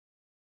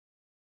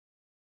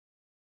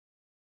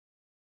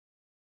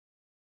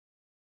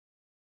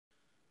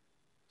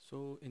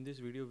So in this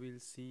video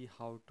we'll see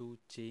how to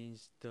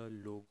change the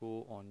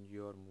logo on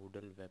your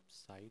Moodle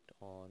website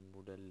or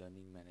Moodle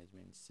learning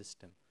management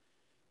system.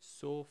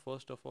 So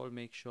first of all,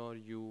 make sure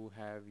you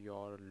have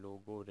your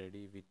logo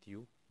ready with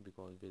you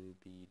because we'll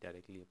be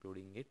directly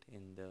uploading it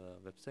in the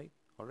website.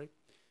 Alright,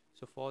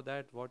 so for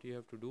that what you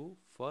have to do,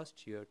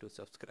 first you have to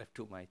subscribe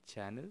to my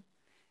channel,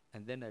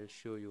 and then I'll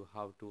show you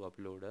how to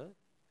upload a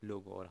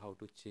logo or how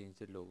to change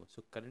the logo.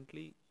 So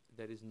currently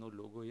there is no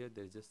logo here,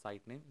 there is a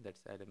site name,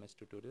 that's LMS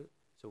tutorial.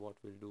 So what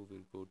we'll do,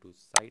 we'll go to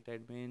site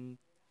admin,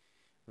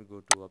 we'll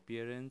go to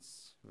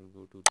appearance, we'll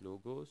go to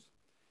logos.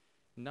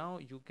 Now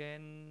you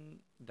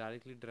can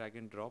directly drag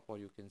and drop, or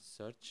you can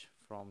search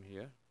from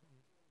here,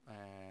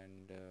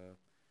 and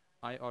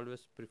I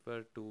always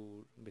prefer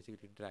to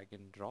basically drag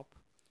and drop.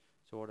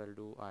 So what I'll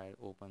do, I'll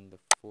open the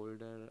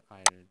folder,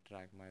 I'll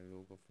drag my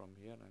logo from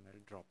here and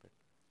I'll drop it.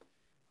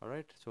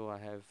 Alright, so I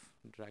have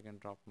drag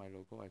and drop my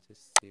logo. I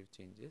just save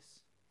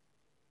changes.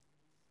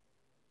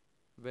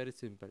 Very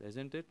simple,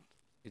 isn't it?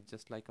 It's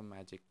just like a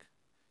magic.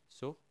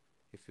 So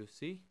if you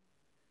see,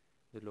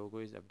 the logo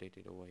is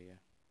updated over here.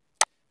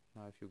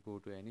 Now if you go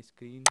to any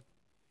screen,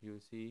 you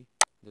see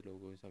the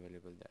logo is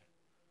available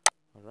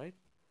there. Alright,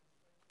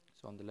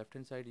 so on the left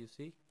hand side you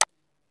see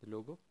the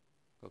logo.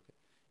 Okay,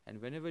 and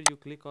whenever you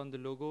click on the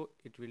logo,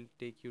 it will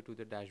take you to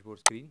the dashboard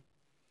screen.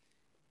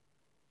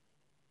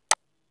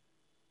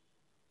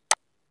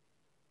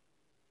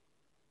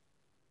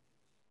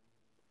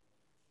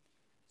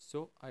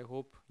 So I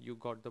hope you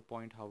got the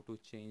point how to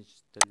change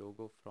the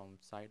logo from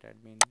site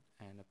admin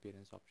and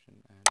appearance option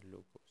and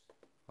logos.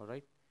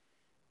 Alright,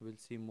 we'll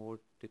see more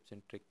tips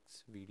and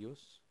tricks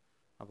videos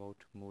about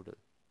Moodle.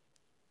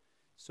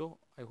 So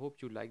I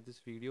hope you like this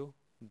video.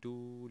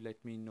 Do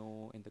let me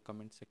know in the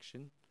comment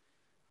section.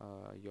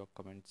 Your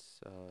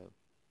comments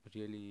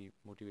really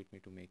motivate me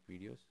to make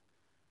videos.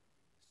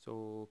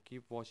 So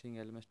keep watching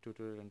LMS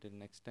tutorial until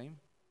next time.